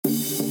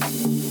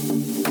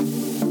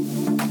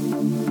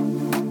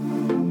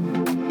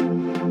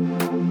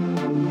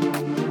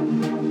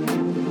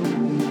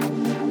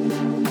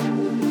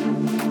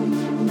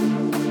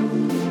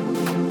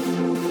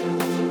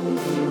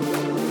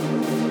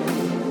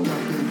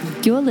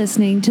You're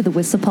listening to the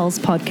Whistler Pulse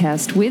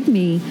podcast with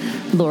me,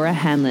 Laura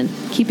Hanlon,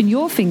 keeping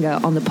your finger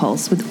on the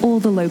pulse with all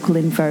the local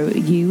info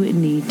you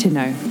need to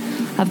know.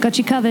 I've got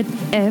you covered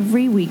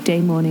every weekday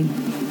morning.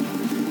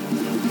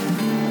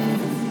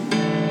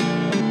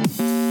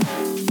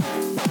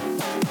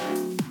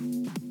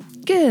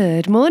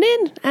 Good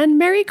morning and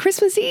Merry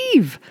Christmas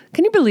Eve.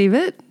 Can you believe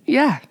it?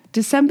 Yeah.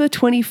 December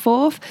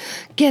 24th,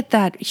 get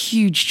that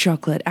huge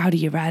chocolate out of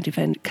your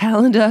advent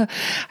calendar.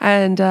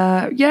 And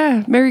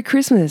Merry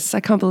Christmas. I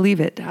can't believe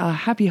it.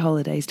 Happy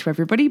holidays to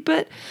everybody.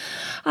 But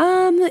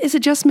is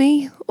it just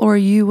me or are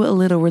you a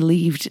little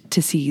relieved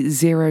to see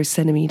 0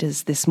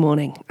 centimeters this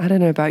morning? I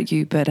don't know about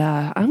you, but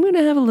I'm going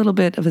to have a little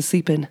bit of a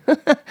sleep in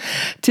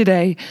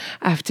today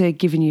after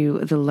giving you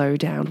the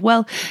lowdown.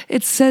 Well,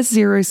 it says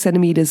 0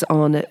 centimeters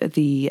on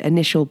the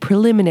initial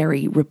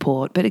preliminary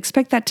report, but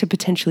expect that to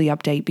potentially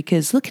update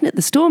because looking at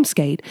the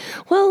stormscape,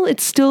 well,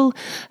 it's still,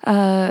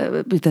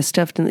 there's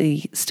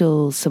definitely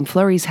still some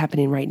flurries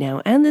happening right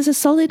now. And there's a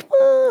solid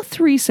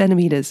 3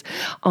 centimeters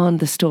on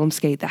the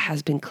stormscape that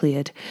has been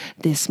cleared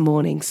this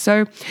morning.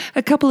 So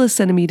a couple of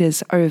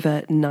centimeters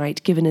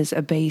overnight, giving us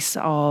a base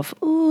of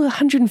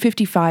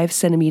 155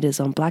 centimeters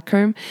on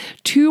Blackcomb,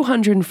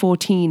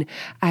 214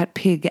 at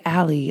Pig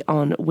Alley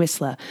on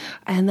Whistler.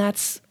 And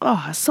that's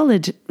a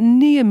solid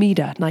near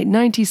meter, like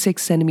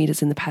 96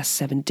 centimeters in the past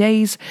 7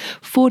 days,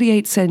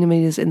 48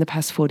 centimeters in the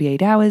past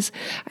 48 hours,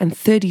 and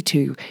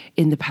 32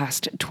 in the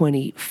past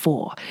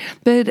 24.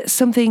 But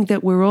something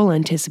that we're all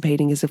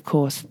anticipating is, of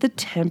course, the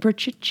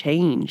temperature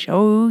change.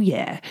 Oh,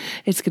 yeah.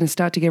 It's going to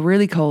start to get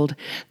really cold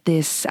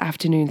this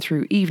afternoon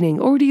through evening.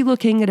 Already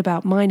looking at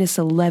about minus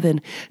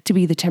 11 to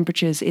be the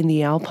temperatures in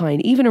the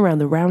Alpine, even around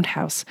the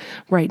Roundhouse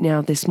right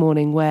now this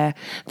morning, where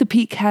the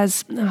peak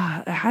has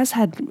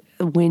had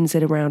winds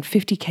at around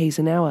 50 k's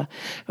an hour,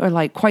 or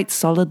like quite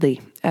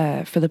solidly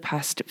for the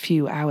past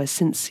few hours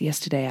since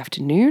yesterday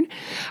afternoon,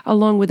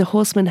 along with the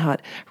Horseman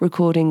Hut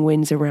recording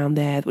winds around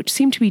there, which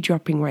seem to be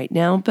dropping right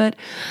now, but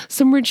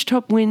some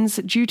ridgetop winds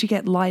due to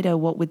get lighter,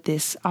 what with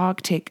this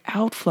Arctic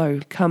outflow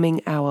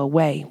coming our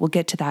way. We'll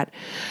get to that.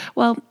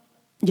 Well,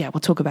 yeah,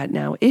 we'll talk about it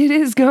now. It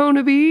is going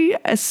to be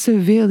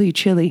severely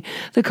chilly.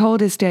 The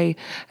coldest day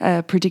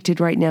predicted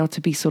right now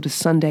to be sort of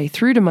Sunday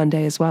through to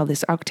Monday as well,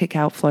 this Arctic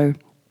outflow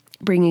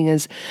bringing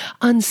us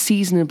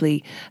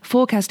unseasonably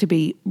forecast to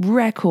be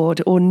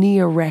record or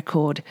near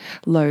record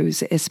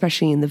lows,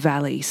 especially in the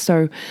valley.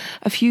 So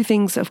a few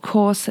things, of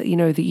course,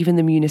 even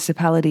the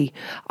municipality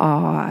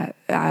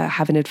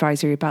have an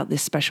advisory about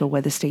this special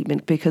weather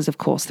statement because, of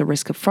course, the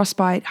risk of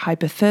frostbite,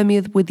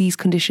 hypothermia with these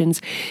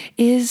conditions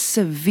is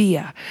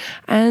severe.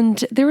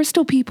 And there are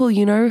still people,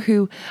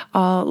 who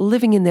are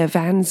living in their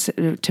vans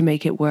to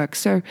make it work.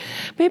 So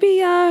maybe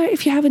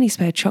if you have any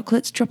spare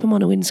chocolates, drop them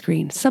on a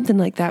windscreen. Something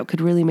like that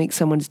could really make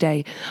someone's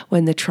day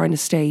when they're trying to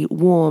stay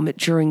warm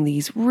during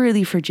these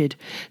really frigid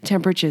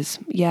temperatures.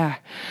 Yeah.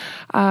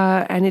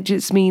 And it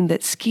just means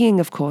that skiing,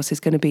 of course, is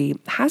going to be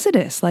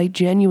hazardous, like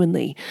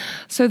genuinely.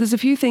 So there's a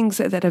few things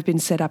that have been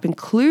set up,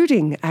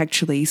 including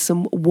actually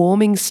some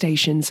warming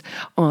stations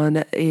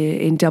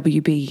in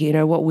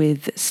WB, what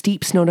with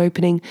Steeps not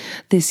opening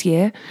this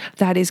year,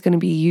 that is going to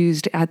be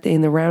used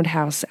in the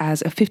Roundhouse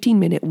as a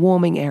 15-minute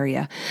warming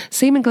area.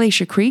 Same in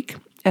Glacier Creek.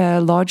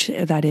 Lodge,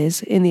 that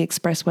is, in the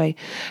expressway.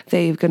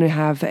 They're going to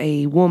have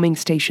a warming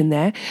station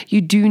there. You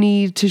do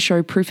need to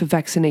show proof of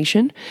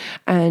vaccination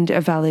and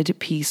a valid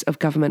piece of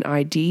government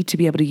ID to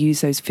be able to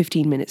use those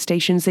 15-minute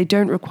stations. They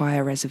don't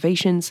require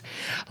reservations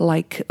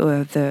like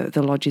the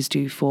lodges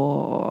do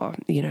for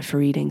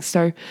eating.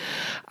 So,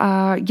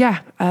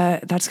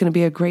 that's going to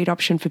be a great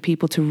option for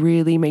people to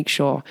really make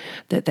sure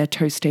that their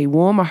toes stay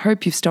warm. I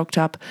hope you've stocked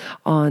up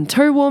on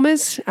toe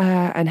warmers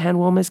and hand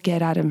warmers.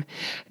 Get at them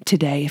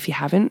today if you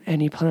haven't,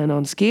 and you plan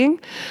on skiing.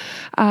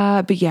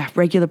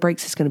 Regular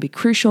breaks is going to be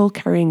crucial,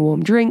 carrying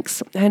warm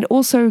drinks and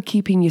also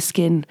keeping your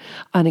skin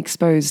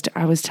unexposed.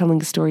 I was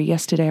telling a story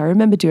yesterday. I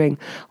remember doing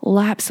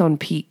laps on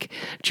peak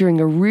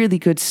during a really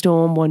good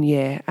storm one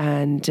year,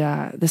 and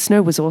the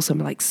snow was awesome,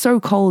 like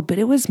so cold, but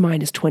it was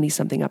minus 20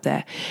 something up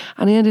there.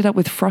 And I ended up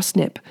with frost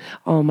nip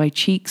on my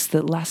cheeks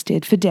that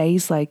lasted for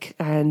days,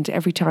 and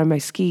every time I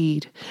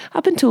skied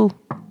up until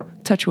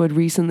touchwood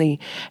recently,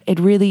 it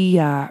really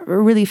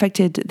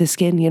affected the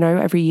skin.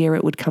 Every year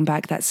it would come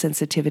back, that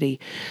sensitivity.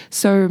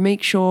 So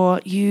make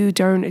sure you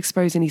don't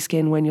expose any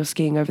skin when you're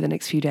skiing over the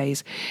next few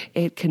days.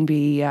 It can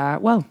be,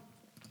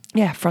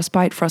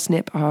 frostbite, frost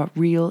nip are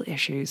real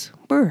issues.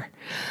 Brr.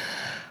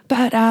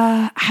 But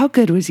how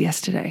good was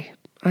yesterday?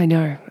 I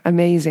know,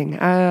 amazing.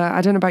 I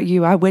don't know about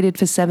you. I waited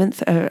for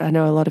 7th. I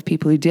know a lot of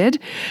people who did,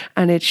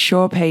 and it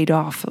sure paid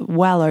off.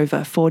 Well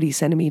over 40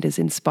 centimeters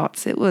in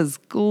spots. It was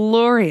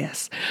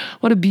glorious.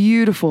 What a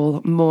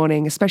beautiful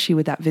morning, especially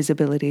with that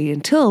visibility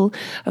until,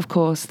 of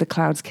course, the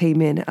clouds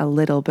came in a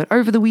little. But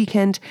over the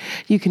weekend,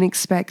 you can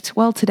expect,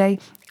 today,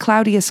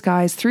 cloudier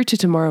skies through to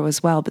tomorrow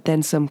as well, but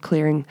then some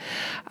clearing,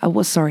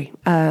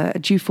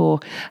 due for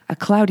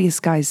cloudier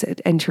skies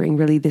entering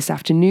really this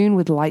afternoon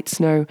with light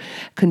snow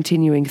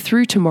continuing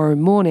through tomorrow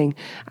morning,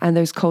 and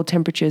those cold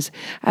temperatures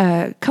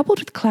coupled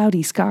with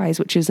cloudy skies,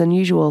 which is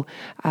unusual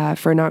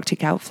for an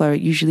Arctic outflow.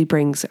 It usually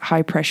brings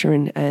high pressure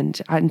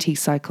and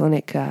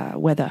anticyclonic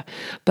weather,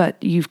 but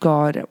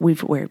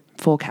we're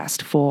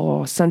forecast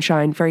for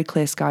sunshine, very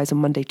clear skies on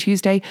Monday,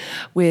 Tuesday,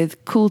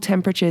 with cool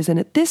temperatures. And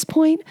at this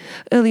point,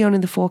 early on in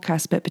the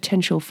forecast, but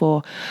potential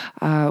for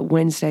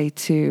Wednesday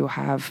to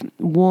have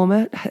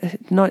warmer,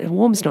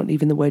 warm's not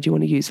even the word you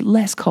want to use,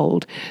 less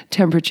cold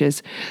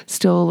temperatures,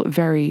 still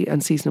very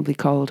unseasonably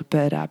cold,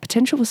 but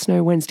potential for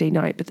snow Wednesday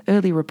night, but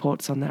early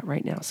reports on that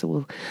right now. So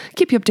we'll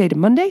keep you updated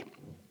Monday.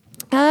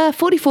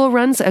 44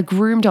 runs are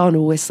groomed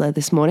on Whistler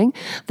this morning.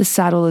 The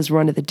Saddle is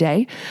run of the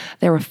day.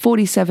 There are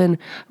 47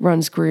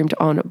 runs groomed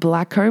on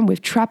Blackcomb,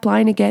 with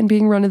Trapline again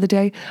being run of the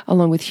day,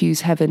 along with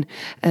Hughes Heaven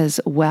as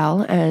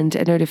well. And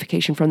a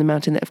notification from the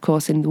mountain that, of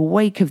course, in the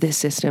wake of this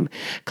system,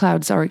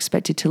 clouds are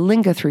expected to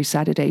linger through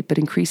Saturday, but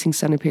increasing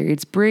sunny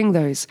periods bring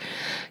those,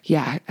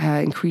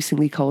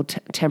 increasingly cold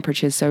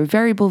temperatures. So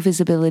variable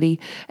visibility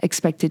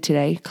expected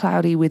today,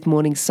 cloudy with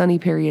morning sunny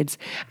periods,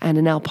 and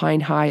an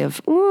alpine high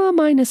of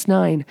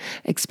 -9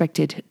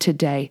 expected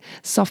today.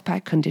 Soft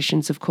pack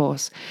conditions, of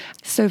course.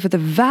 So for the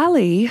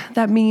valley,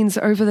 that means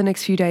over the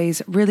next few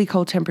days, really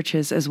cold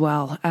temperatures as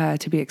well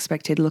to be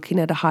expected. Looking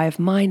at a high of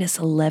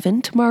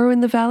 -11 tomorrow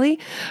in the valley,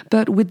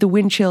 but with the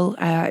wind chill,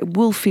 it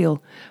will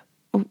feel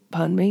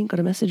pardon me, got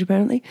a message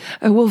apparently.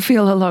 It will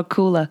feel a lot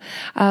cooler.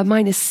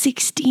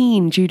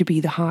 -16 due to be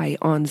the high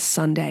on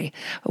Sunday,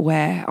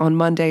 where on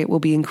Monday it will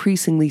be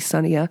increasingly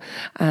sunnier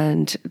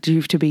and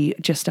due to be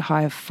just a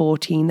high of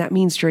 14. That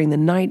means during the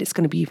night it's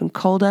going to be even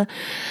colder.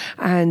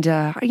 And,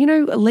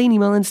 Lainey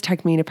Mullins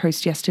tagged me in a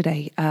post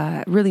yesterday.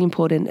 Really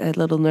important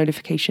little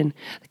notification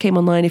that came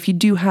online. If you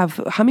do have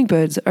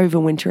hummingbirds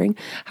overwintering,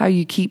 how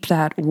you keep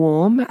that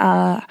warm.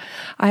 I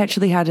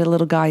actually had a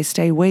little guy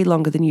stay way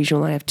longer than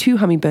usual. I have 2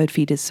 hummingbird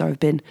feeders, so I've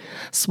been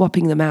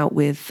swapping them out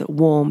with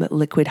warm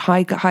liquid,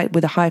 high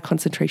with a higher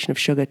concentration of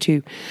sugar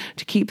to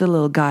keep the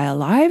little guy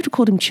alive. We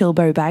called him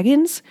Chilbo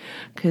Baggins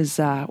because,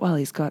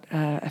 he's got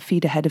a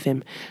feed ahead of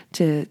him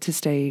to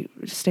stay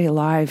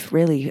alive,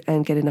 really,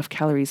 and get enough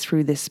calories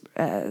through this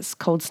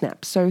cold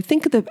snap. So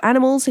think of the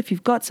animals. If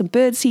you've got some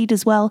bird seed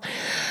as well,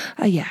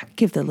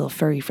 give the little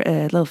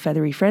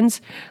feathery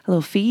friends a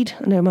little feed.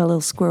 I know my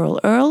little squirrel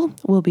Earl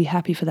will be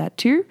happy for that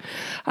too.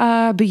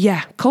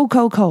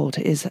 Cold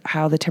is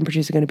how the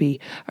temperatures are going to be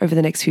over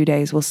the next few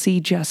days. We'll see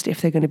just if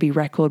they're going to be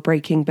record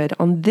breaking. But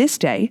on this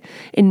day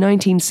in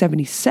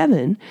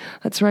 1977,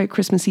 that's right,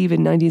 Christmas Eve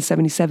in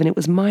 1977, it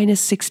was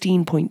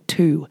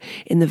 -16.2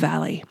 in the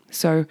valley.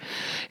 So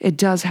it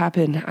does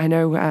happen. I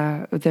know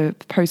the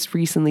post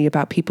recently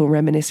about people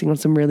reminiscing on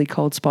some really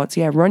cold spots.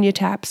 Yeah, run your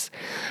taps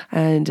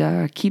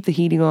and keep the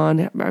heating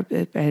on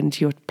and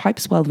your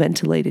pipes well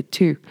ventilated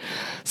too.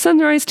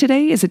 Sunrise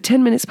today is at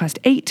 10 minutes past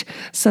 8.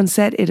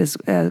 Sunset, it is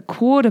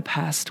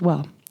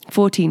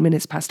 14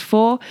 minutes past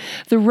 4.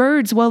 The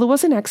roads, there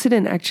was an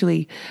accident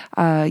actually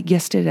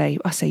yesterday.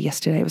 I say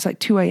yesterday, it was like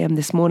 2 a.m.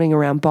 this morning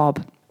around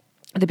Bob,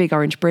 the Big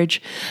Orange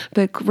Bridge.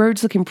 But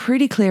roads looking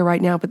pretty clear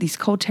right now, but these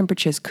cold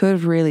temperatures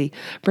could really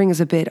bring us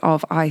a bit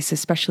of ice,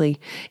 especially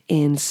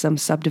in some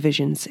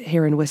subdivisions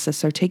here in Whistler.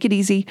 So take it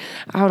easy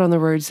out on the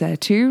roads there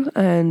too.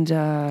 And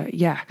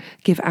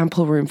give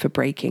ample room for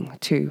braking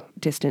too,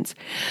 distance.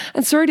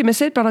 And sorry to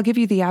miss it, but I'll give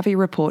you the Avi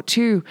report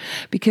too,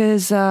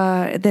 because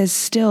there's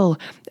still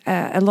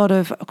a lot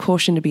of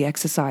caution to be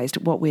exercised,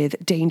 what with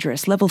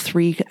dangerous level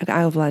 3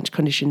 avalanche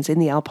conditions in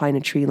the alpine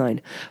and tree line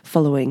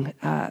following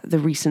the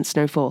recent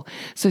snowfall.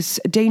 So it's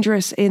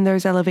dangerous in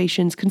those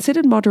elevations,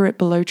 considered moderate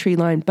below tree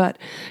line, but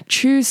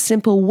choose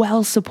simple,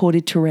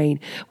 well-supported terrain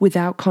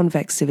without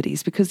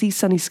convexivities, because these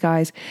sunny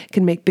skies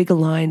can make bigger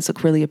lines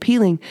look really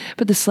appealing,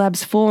 but the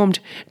slabs formed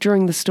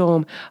during the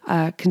storm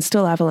can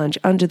still avalanche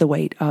under the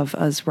weight of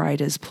us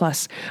riders.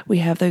 Plus, we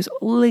have those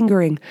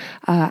lingering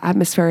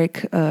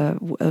atmospheric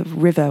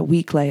river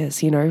weak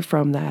layers,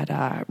 from that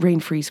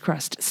rain freeze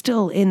crust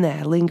still in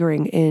there,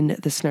 lingering in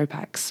the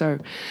snowpack. So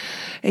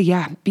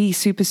be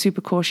super,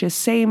 super cautious.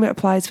 Same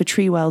applies for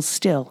tree wells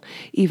still,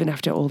 even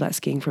after all that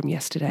skiing from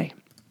yesterday.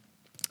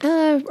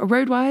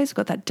 Roadwise,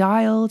 got that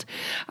dialed.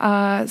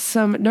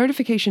 Some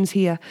notifications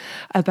here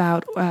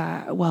about,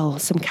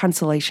 some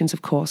cancellations,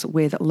 of course,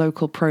 with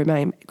local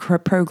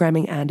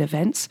programming and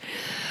events.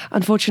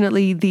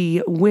 Unfortunately,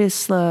 the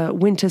Whistler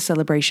Winter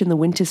Celebration, the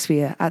Winter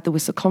Sphere at the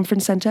Whistler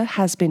Conference Centre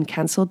has been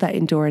cancelled, that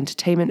indoor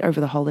entertainment over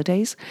the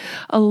holidays,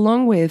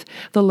 along with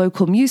the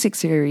local music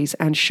series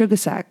and Sugar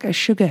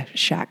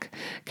Shack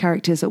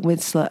characters at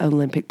Whistler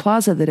Olympic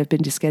Plaza that have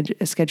been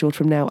scheduled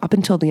from now up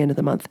until the end of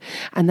the month.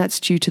 And that's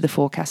due to the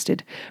forecasted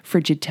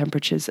frigid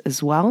temperatures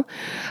as well.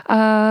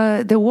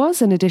 There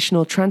was an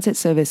additional transit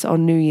service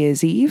on New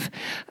Year's Eve,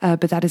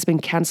 but that has been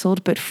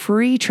cancelled. But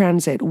free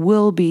transit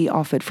will be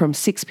offered from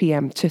 6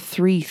 p.m. to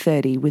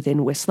 3:30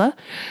 within Whistler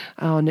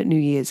on New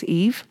Year's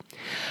Eve.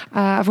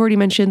 I've already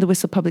mentioned the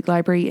Whistler Public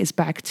Library is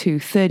back to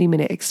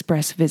 30-minute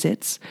express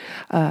visits,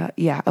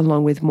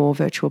 along with more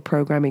virtual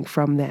programming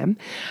from them.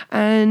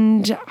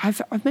 And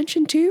I've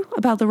mentioned too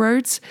about the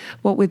roads,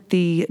 what with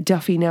the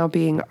Duffy now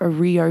being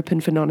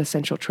reopened for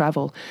non-essential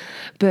travel,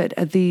 but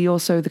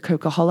also the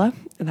Coca-Cola.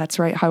 That's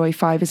right, Highway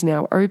 5 is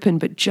now open,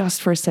 but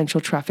just for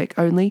essential traffic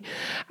only,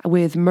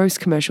 with most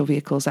commercial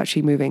vehicles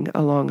actually moving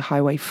along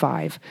Highway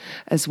 5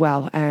 as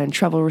well. And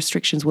travel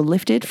restrictions were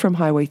lifted from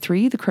Highway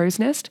 3, the Crow's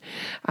Nest,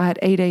 at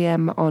 8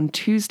 a.m. on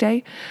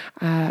Tuesday.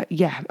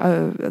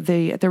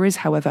 There is,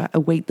 however, a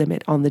weight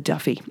limit on the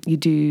Duffy.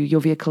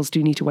 Your vehicles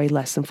do need to weigh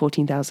less than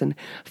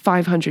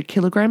 14,500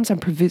 kilograms. I'm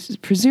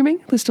presuming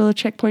there's still a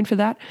checkpoint for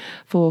that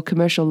for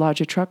commercial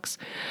larger trucks.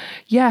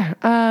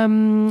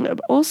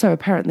 Also,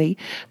 apparently,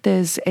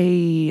 there's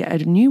a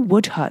new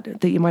wood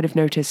hut that you might have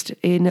noticed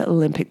in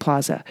Olympic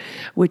Plaza,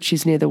 which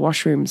is near the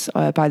washrooms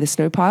by the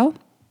snow pile.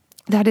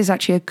 That is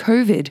actually a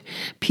COVID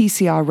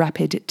PCR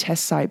rapid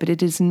test site, but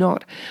it is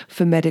not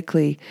for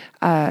medically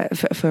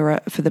for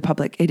the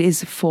public. It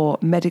is for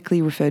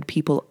medically referred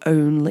people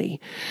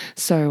only.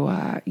 So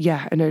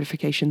a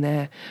notification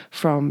there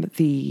from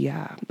the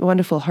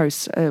wonderful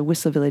hosts,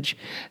 Whistler Village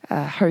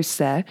hosts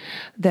there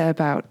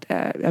about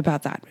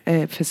that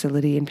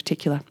facility in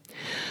particular.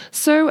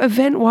 So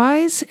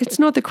event-wise, it's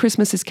not that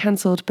Christmas is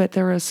cancelled, but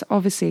there is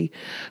obviously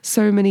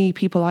so many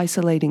people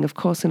isolating, of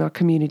course, in our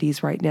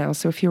communities right now.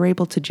 So if you're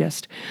able to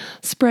just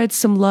spread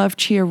some love,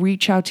 cheer,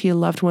 reach out to your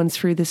loved ones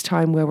through this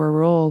time where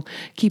we're all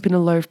keeping a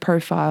low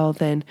profile,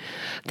 then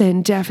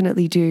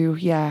definitely do.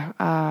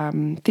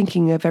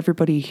 Thinking of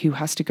everybody who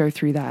has to go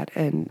through that,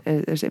 and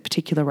there's a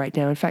particular right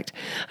now. In fact,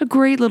 a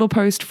great little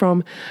post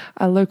from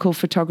a local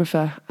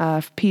photographer,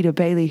 Peter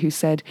Bailey, who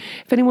said,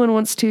 if anyone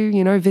wants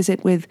to,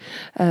 visit with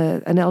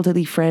an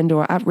elderly friend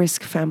or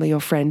at-risk family or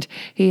friend,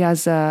 he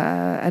has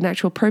an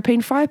actual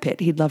propane fire pit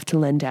he'd love to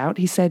lend out.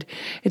 He said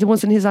it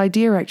wasn't his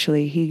idea,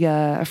 actually.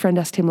 A friend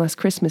asked him last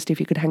Christmas if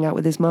he could hang out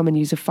with his mum and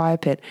use a fire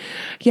pit.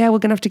 Yeah, we're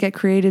going to have to get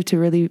creative to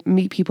really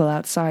meet people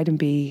outside and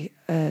be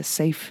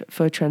safe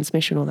for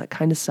transmission, all that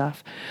kind of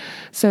stuff.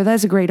 So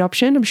that's a great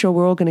option. I'm sure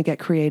we're all going to get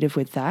creative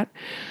with that.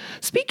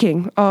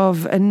 Speaking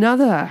of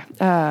another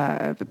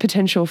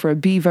potential for a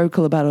be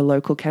vocal about a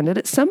local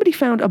candidate, somebody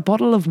found a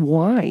bottle of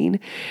wine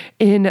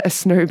in a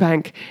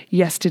snowbank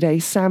yesterday.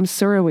 Sam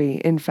Surawi,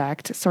 in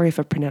fact. Sorry if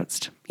I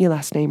pronounced your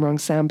last name wrong,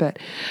 Sam, but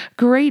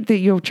great that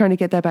you're trying to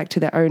get that back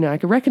to their owner. I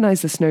can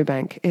recognize the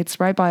snowbank. It's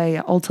right by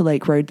Alta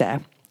Lake Road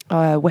there.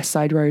 West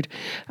Side Road,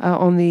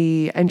 on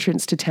the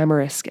entrance to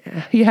Tamarisk.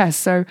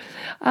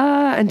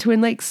 And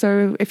Twin Lakes.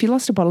 So if you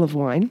lost a bottle of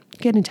wine,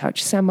 get in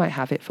touch. Sam might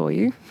have it for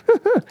you.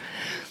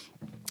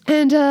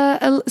 And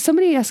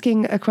somebody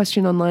asking a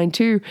question online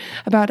too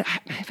about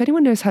if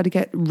anyone knows how to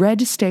get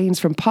red stains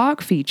from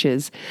park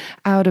features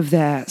out of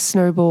their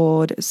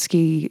snowboard,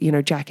 ski,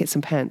 jackets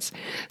and pants.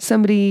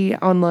 Somebody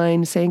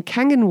online saying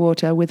Kangen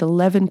water with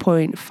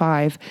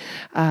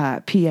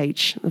 11.5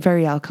 pH,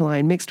 very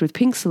alkaline, mixed with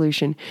pink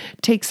solution,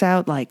 takes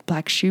out like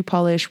black shoe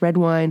polish, red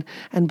wine,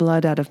 and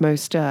blood out of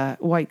most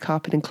white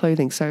carpet and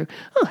clothing. So,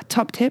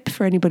 top tip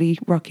for anybody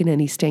rocking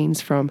any stains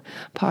from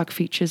park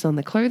features on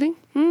the clothing.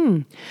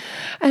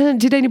 And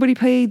did anybody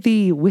play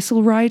the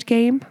Whistle Ride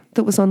game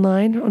that was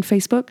online on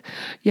Facebook?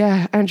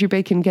 Yeah, Andrew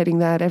Bacon getting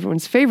that,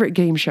 everyone's favorite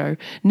game show.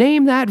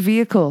 Name that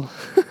vehicle.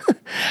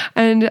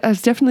 And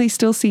I've definitely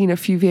still seen a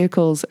few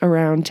vehicles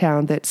around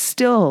town that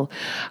still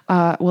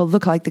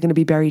look like they're going to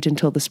be buried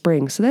until the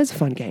spring. So there's a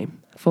fun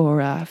game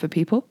for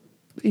people.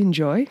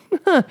 Enjoy.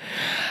 And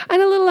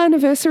a little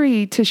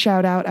anniversary to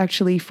shout out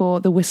actually for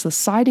the Whistler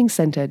Siding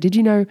Centre. Did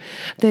you know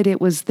that it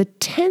was the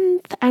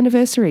 10th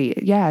anniversary,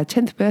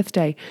 10th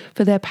birthday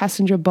for their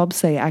passenger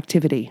bobsleigh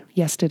activity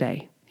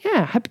yesterday?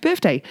 Yeah, happy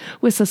birthday,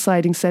 Whistler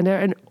Siding Centre.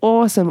 An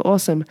awesome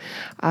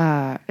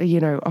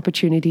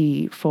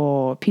opportunity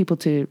for people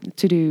to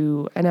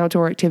do an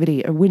outdoor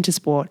activity, a winter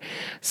sport.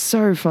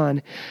 So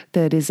fun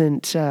that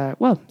isn't,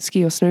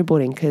 ski or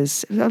snowboarding,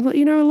 because, a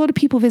lot of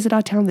people visit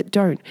our town that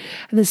don't.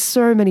 And there's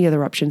so many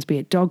other options, be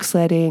it dog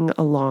sledding,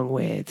 along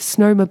with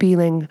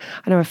snowmobiling.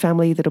 I know a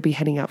family that'll be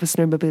heading out for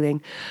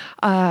snowmobiling,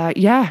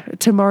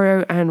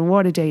 tomorrow, and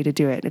what a day to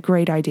do it. A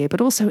great idea.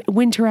 But also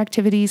winter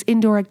activities,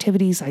 indoor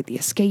activities like the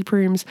escape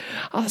rooms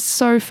are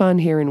so fun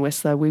here in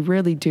Whistler. We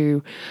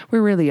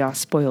really are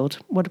spoiled.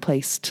 What a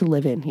place to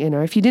live in.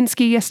 If you didn't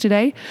ski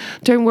yesterday,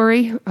 don't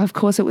worry. Of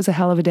course, it was a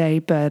hell of a day,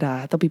 but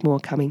there'll be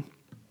more coming.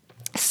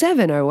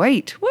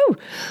 7:08. Woo!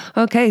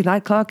 Okay,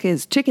 that clock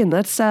is ticking.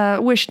 Let's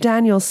wish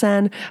Daniel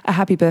San a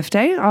happy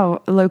birthday,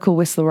 our local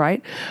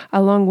Whistlerite,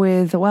 along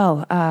with,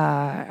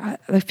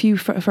 a few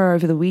for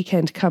over the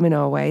weekend coming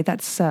our way.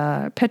 That's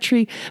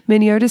Petri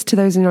Miniotis, to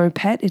those who know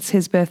Pet. It's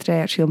his birthday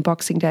actually on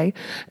Boxing Day.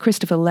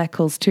 Christopher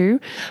Leckles too.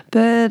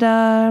 But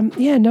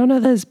none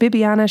others.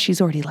 Bibiana,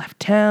 she's already left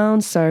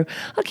town, so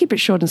I'll keep it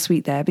short and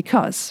sweet there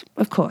because,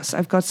 of course,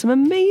 I've got some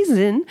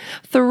amazing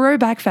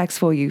throwback facts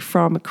for you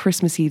from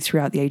Christmas Eve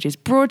throughout the ages,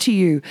 brought to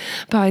you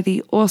by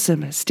the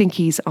awesome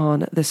Stinkies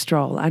on the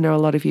Stroll. I know a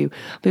lot of you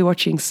will be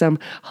watching some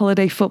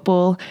holiday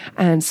football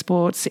and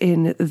sports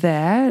in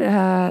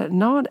there.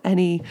 Not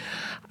any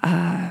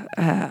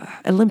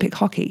Olympic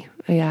hockey.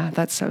 Yeah,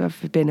 that's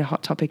been a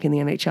hot topic in the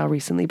NHL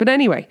recently. But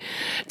anyway,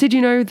 did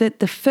you know that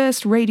the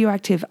first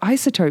radioactive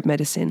isotope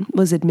medicine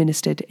was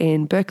administered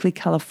in Berkeley,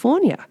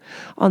 California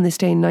on this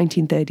day in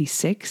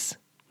 1936?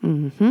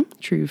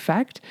 True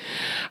fact.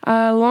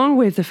 Along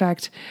with the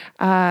fact,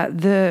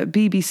 the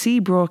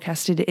BBC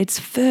broadcasted its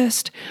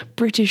first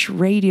British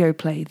radio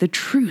play, The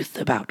Truth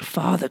About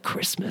Father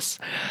Christmas,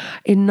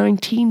 in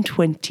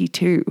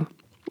 1922.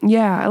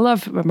 Yeah, I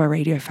love my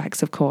radio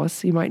facts, of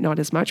course. You might not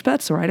as much, but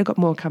that's all right. I've got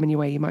more coming your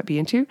way you might be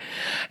into,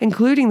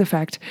 including the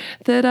fact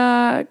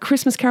that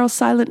Christmas Carol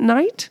Silent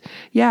Night,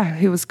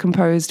 who was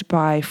composed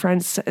by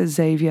Franz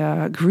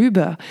Xavier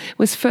Gruber,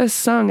 was first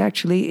sung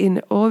actually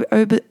in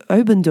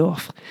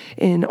Obendorf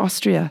in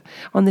Austria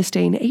on this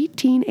day in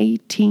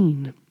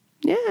 1818.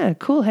 Yeah,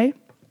 cool, hey?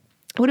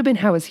 It would have been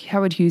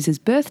Howard Hughes'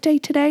 birthday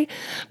today,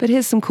 but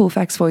here's some cool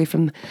facts for you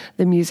from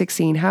the music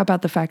scene. How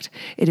about the fact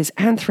it is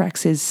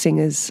Anthrax's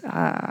singer's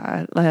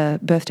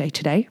birthday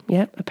today?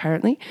 Yeah,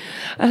 apparently.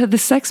 The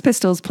Sex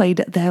Pistols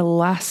played their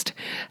last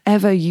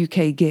ever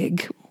UK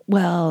gig.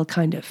 Well,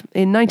 kind of.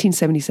 In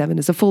 1977,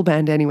 as a full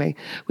band anyway,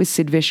 with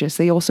Sid Vicious.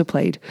 They also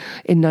played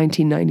in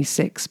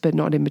 1996, but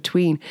not in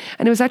between.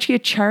 And it was actually a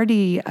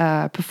charity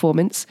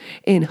performance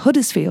in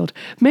Huddersfield,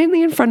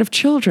 mainly in front of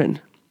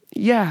children.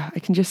 Yeah, I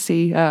can just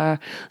see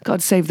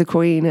God Save the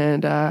Queen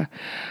and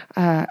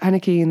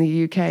Anarchy in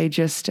the UK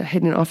just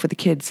hitting it off with the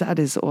kids. That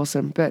is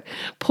awesome. But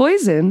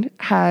Poison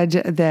had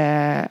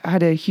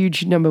a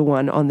huge number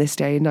one on this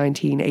day in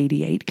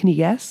 1988. Can you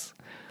guess?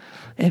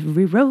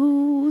 Every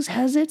rose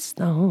has its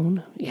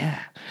thorn. Yeah.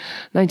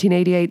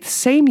 1988, the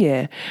same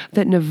year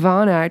that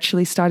Nirvana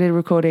actually started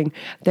recording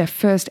their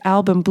first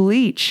album,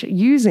 Bleach,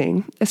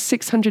 using a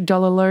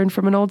 $600 loan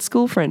from an old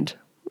school friend.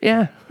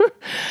 Yeah.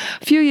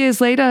 A few years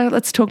later,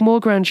 let's talk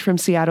more grunge from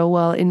Seattle.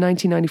 Well, in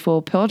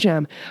 1994, Pearl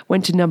Jam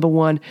went to number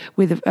one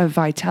with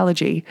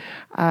Vitalogy.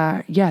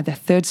 Their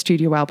third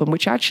studio album,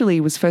 which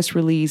actually was first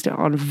released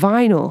on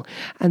vinyl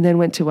and then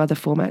went to other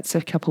formats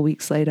a couple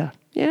weeks later.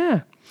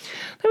 Yeah.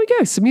 There we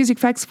go. Some music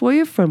facts for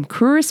you from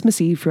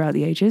Christmas Eve throughout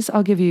the ages.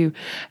 I'll give you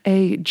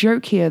a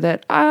joke here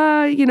that,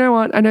 you know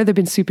what? I know they've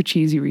been super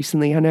cheesy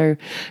recently. I know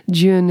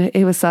Jun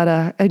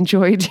Iwasada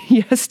enjoyed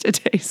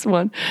yesterday's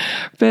one.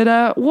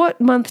 But what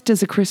month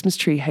does a Christmas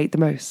tree hate the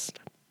most?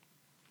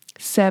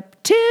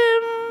 September.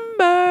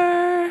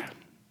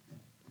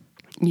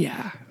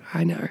 Yeah,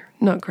 I know.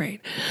 Not great.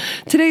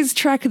 Today's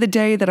track of the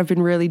day that I've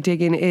been really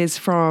digging is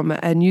from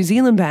a New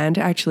Zealand band,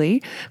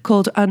 actually,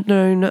 called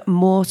Unknown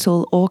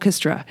Mortal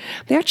Orchestra.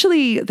 They're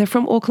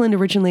from Auckland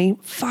originally,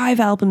 5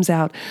 albums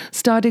out,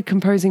 started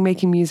composing,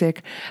 making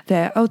music.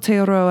 They're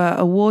Aotearoa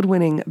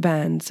award-winning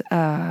band.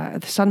 They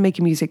started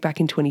making music back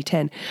in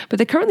 2010. But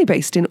they're currently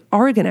based in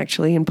Oregon,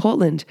 actually, in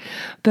Portland.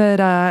 But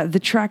the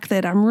track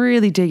that I'm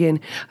really digging,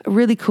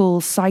 really cool,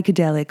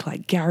 psychedelic,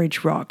 like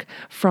garage rock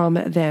from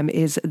them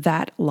is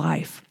That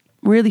Life.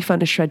 Really fun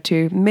to shred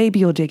to. Maybe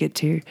you'll dig it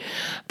too.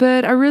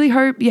 But I really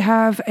hope you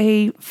have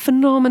a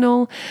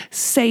phenomenal,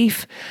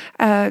 safe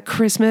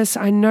Christmas.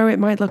 I know it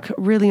might look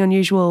really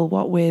unusual,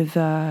 what with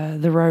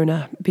the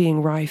Rona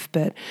being rife,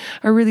 but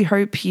I really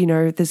hope,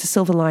 there's a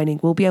silver lining.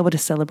 We'll be able to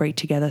celebrate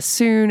together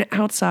soon,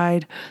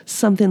 outside,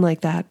 something like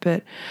that.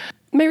 But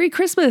Merry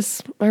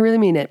Christmas. I really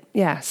mean it.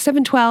 Yeah,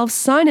 7:12,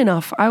 signing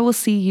off. I will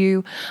see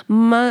you,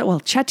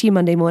 chat to you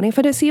Monday morning if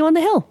I don't see you on the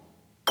hill.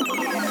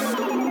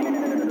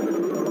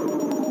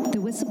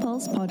 The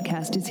Pulse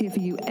podcast is here for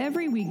you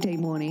every weekday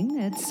morning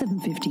at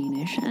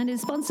 7:15ish and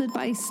is sponsored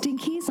by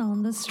Stinkies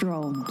on the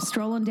Stroll.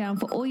 Stroll on down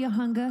for all your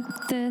hunger,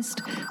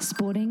 thirst,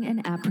 sporting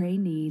and après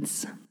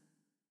needs.